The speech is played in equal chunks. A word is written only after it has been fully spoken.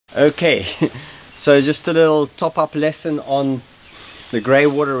Okay, so just a little top-up lesson on the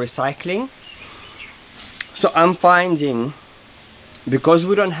greywater recycling. So I'm finding, because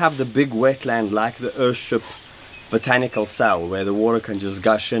we don't have the big wetland like the Earthship botanical cell where the water can just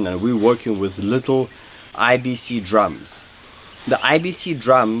gush in, and we're working with little IBC drums. The IBC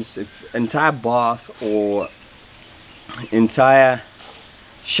drums, if entire bath or entire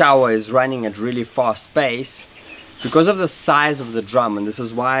shower is running at really fast pace, because of the size of the drum, and this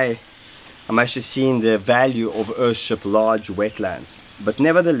is why I'm actually seeing the value of Earthship large wetlands. But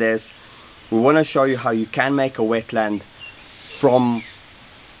nevertheless, we want to show you how you can make a wetland from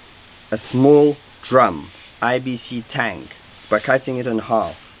a small drum, IBC tank, by cutting it in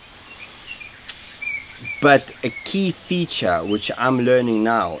half. But a key feature which I'm learning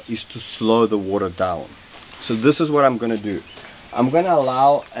now is to slow the water down. So this is what I'm going to do. I'm going to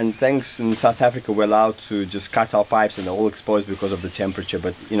allow, and thanks in South Africa we're allowed to just cut our pipes and they're all exposed because of the temperature,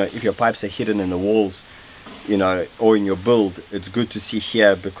 but you know, if your pipes are hidden in the walls, you know, or in your build, it's good to see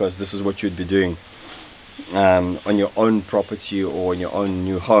here, because this is what you'd be doing on your own property or in your own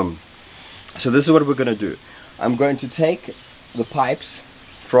new home. So this is what we're going to do. I'm going to take the pipes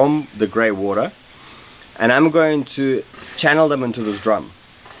from the greywater and I'm going to channel them into this drum.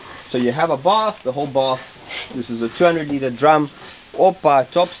 So you have a bath, the whole bath, this is a 200-liter drum,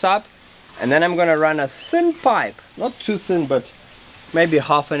 tops up, and then I'm going to run a thin pipe, not too thin, but maybe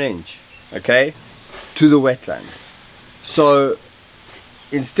 ½ an inch, okay, to the wetland. So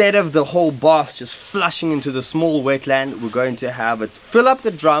instead of the whole bath just flushing into the small wetland, we're going to have it fill up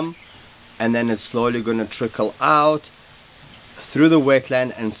the drum, and then it's slowly going to trickle out through the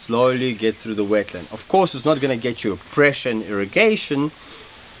wetland and slowly get through the wetland. Of course, it's not going to get you a pressure and irrigation,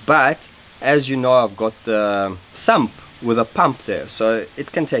 but as you know, I've got the sump with a pump there, so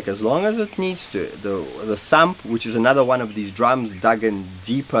it can take as long as it needs to. The sump, which is another one of these drums dug in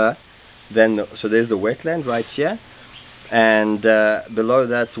deeper than so there's the wetland right here, and below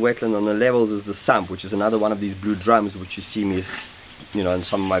that wetland on the levels is the sump, which is another one of these blue drums which you see me, you know, in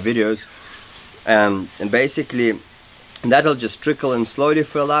some of my videos, and basically that'll just trickle and slowly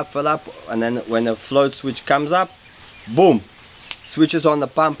fill up, and then when the float switch comes up, boom, switches on the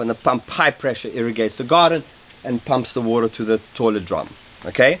pump, and the pump high pressure irrigates the garden and pumps the water to the toilet drum.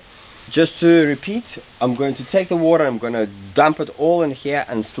 Okay, just to repeat, I'm going to take the water, I'm going to dump it all in here,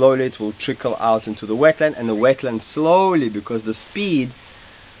 and slowly it will trickle out into the wetland, and the wetland slowly, because the speed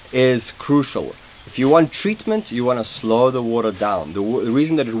is crucial. If you want treatment, you want to slow the water down. The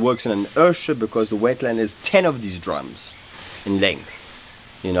reason that it works in an Earthship, because the wetland is 10 of these drums in length,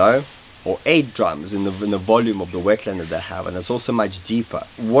 you know, or 8 drums in the volume of the wetland that they have, and it's also much deeper.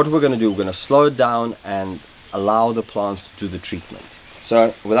 What we're going to do, we're going to slow it down and allow the plants to do the treatment.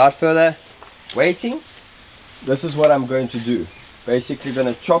 So without further waiting, this is what I'm going to do. Basically going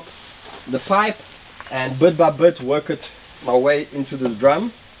to chop the pipe and bit by bit work it my way into this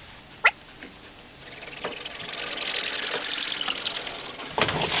drum.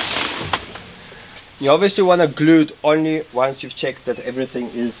 You obviously want to glue it only once you've checked that everything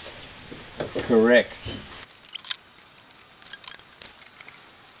is correct.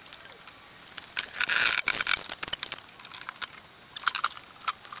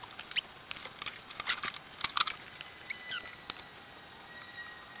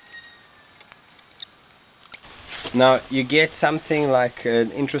 Now you get something like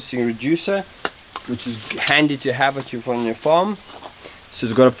an interesting reducer, which is handy to have at on your farm. So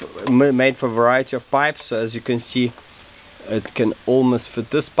it's got made for a variety of pipes. So as you can see, it can almost fit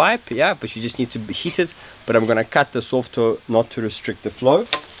this pipe, yeah, but you just need to heat it. But I'm going to cut this off not to restrict the flow.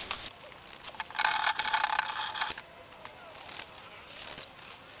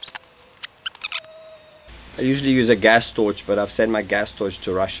 I usually use a gas torch, but I've sent my gas torch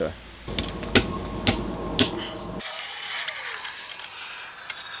to Russia.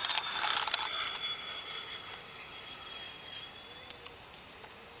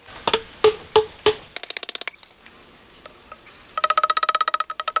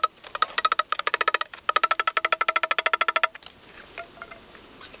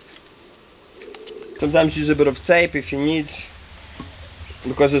 Sometimes use a bit of tape if you need,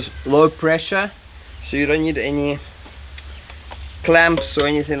 because it's low pressure, so you don't need any clamps or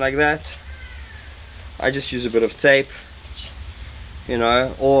anything like that. I just use a bit of tape, you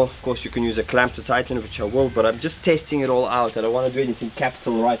know, or of course you can use a clamp to tighten it, which I will, but I'm just testing it all out. I don't want to do anything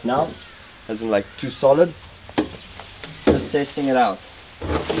capital right now, as in like too solid. Just testing it out.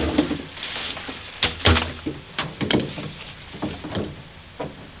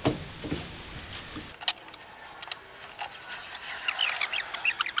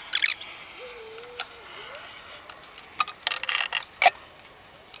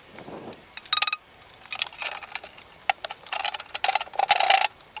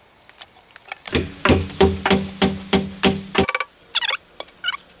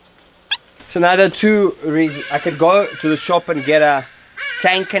 So now there are two reasons. I could go to the shop and get a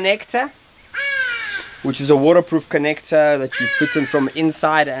tank connector, which is a waterproof connector that you fit in from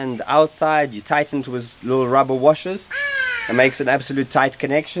inside and outside. You tighten it with little rubber washers. It makes an absolute tight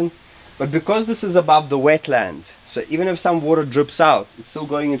connection. But because this is above the wetland, so even if some water drips out, it's still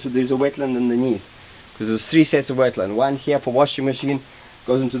going into, there's a wetland underneath. Because there's 3 sets of wetland. One here for washing machine,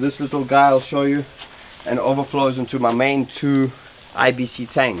 goes into this little guy I'll show you, and overflows into my main 2 IBC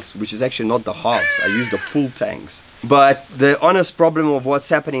tanks, which is actually not the halves. I use the full tanks. But the honest problem of what's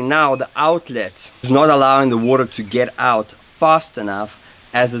happening now, the outlet is not allowing the water to get out fast enough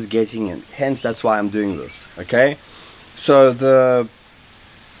as it's getting in. Hence, that's why I'm doing this, okay? So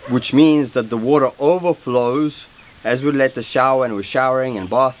which means that the water overflows as we let the shower and we're showering and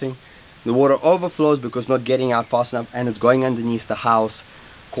bathing. The water overflows because not getting out fast enough, and it's going underneath the house,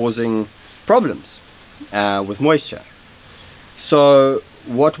 causing problems with moisture. So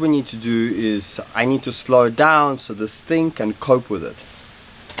what we need to do is I need to slow it down so this thing can cope with it.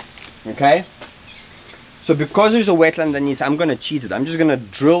 Okay? So because there's a wetland underneath, I'm going to cheat it. I'm just going to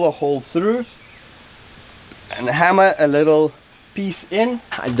drill a hole through and hammer a little piece in.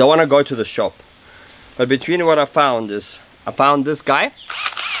 I don't want to go to the shop. But between what I found is, I found this guy,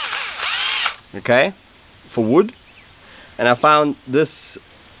 okay, for wood. And I found this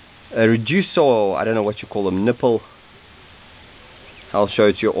reducer, or I don't know what you call them, nipple. I'll show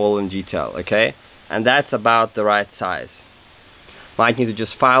it to you all in detail, okay? And that's about the right size. Might need to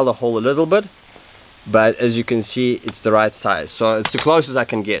just file the hole a little bit, but as you can see, it's the right size. So it's the closest I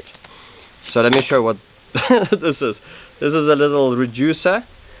can get. So let me show you what this is. This is a little reducer,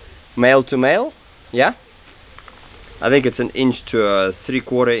 male to male, yeah? I think it's 1 inch to a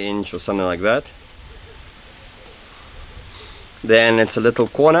 3/4 inch or something like that. Then it's a little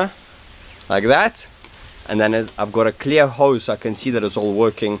corner, like that. And then I've got a clear hose so I can see that it's all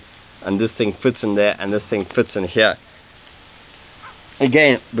working, and this thing fits in there and this thing fits in here.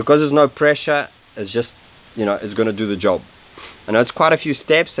 Again, because there's no pressure, it's just, you know, it's going to do the job. I know it's quite a few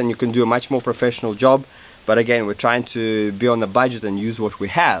steps and you can do a much more professional job, but again, we're trying to be on the budget and use what we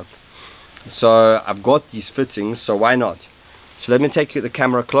have. So I've got these fittings, so why not? So let me take you the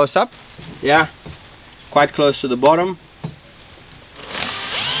camera close up. Yeah, quite close to the bottom.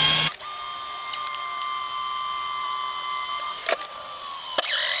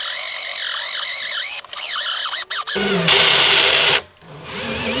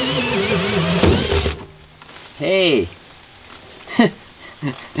 Hey,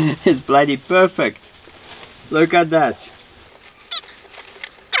 it's bloody perfect. Look at that.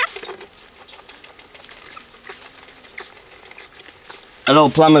 A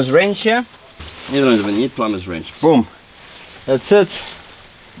little plumber's wrench here. You don't even need plumber's wrench. Boom. That's it.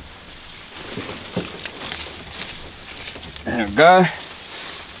 There we go.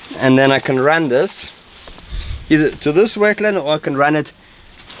 And then I can run this either to this wetland, or I can run it.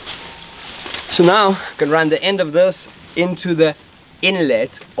 So now I can run the end of this into the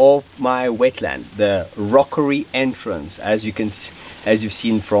inlet of my wetland, the rockery entrance, as you've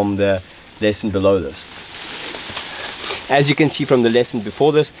seen from the lesson below this. As you can see from the lesson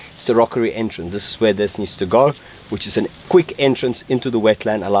before this, it's the rockery entrance. This is where this needs to go, which is a quick entrance into the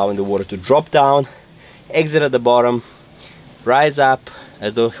wetland, allowing the water to drop down, exit at the bottom, rise up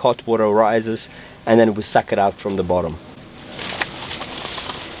as the hot water rises, and then we suck it out from the bottom.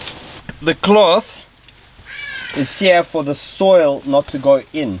 The cloth is here for the soil not to go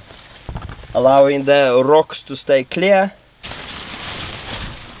in, allowing the rocks to stay clear.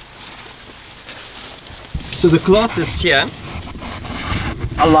 So the cloth is here,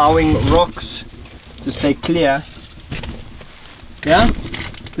 allowing rocks to stay clear. Yeah,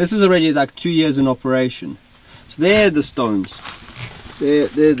 this is already like 2 years in operation. So there are the stones. There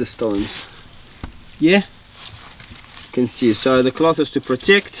are the stones. Yeah, you can see. So the cloth is to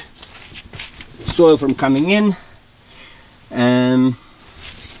protect soil from coming in,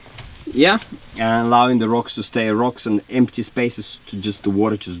 yeah, and allowing the rocks to stay rocks and empty spaces to just the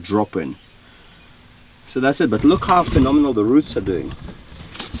water just drop in. So that's it. But look how phenomenal the roots are doing.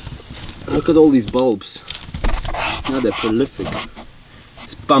 Look at all these bulbs. Now they're prolific.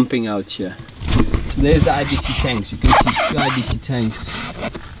 It's pumping out here. So there's the IBC tanks. You can see 2 IBC tanks.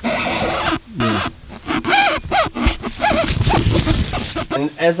 Yeah.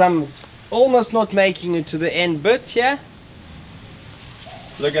 And as I'm almost not making it to the end bit here,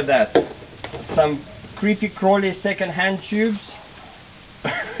 look at that. Some creepy crawly second-hand tubes.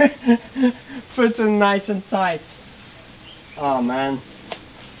 Fits in nice and tight. Oh man,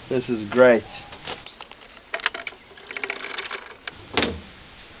 this is great.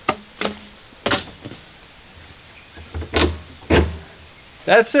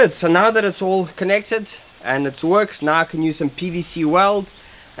 That's it. So now that it's all connected and it works, now I can use some PVC weld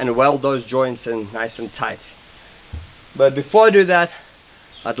and weld those joints in nice and tight. But before I do that,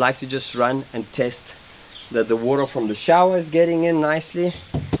 I'd like to just run and test that the water from the shower is getting in nicely.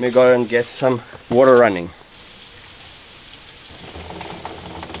 Let me go and get some water running.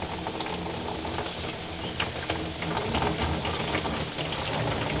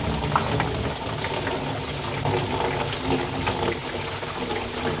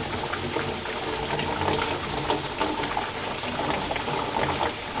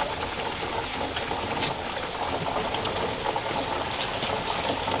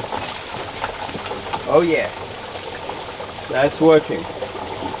 Oh yeah, that's working.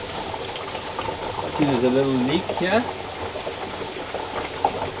 See, there's a little leak here.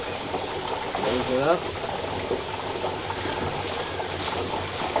 Close it up.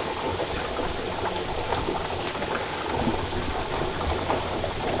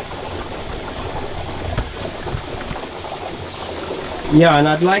 Yeah, and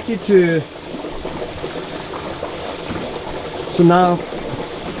I'd like you to... So now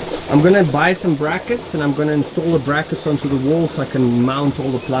I'm going to buy some brackets and I'm going to install the brackets onto the wall so I can mount all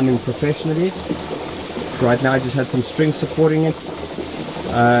the plumbing professionally. Right now I just had some strings supporting it.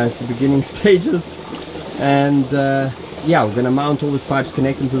 It's the beginning stages. And yeah, we're going to mount all these pipes,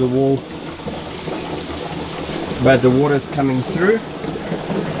 connect them to the wall. But the water's coming through.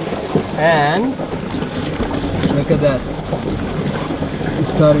 And look at that. It's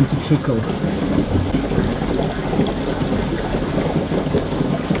starting to trickle.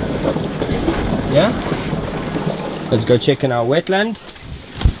 Yeah, let's go check in our wetland.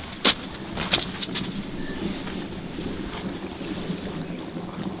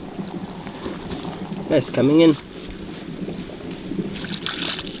 That's coming in.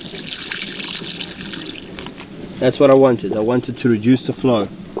 That's what I wanted. I wanted to reduce the flow.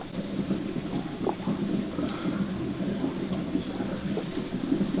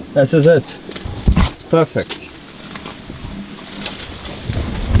 This is it. It's perfect.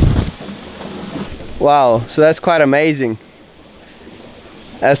 Wow, so that's quite amazing.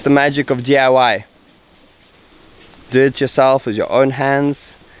 That's the magic of DIY. Do it yourself with your own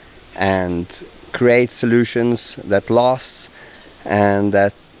hands and create solutions that last and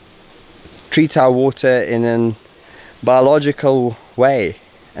that treat our water in a biological way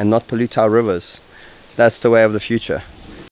and not pollute our rivers. That's the way of the future.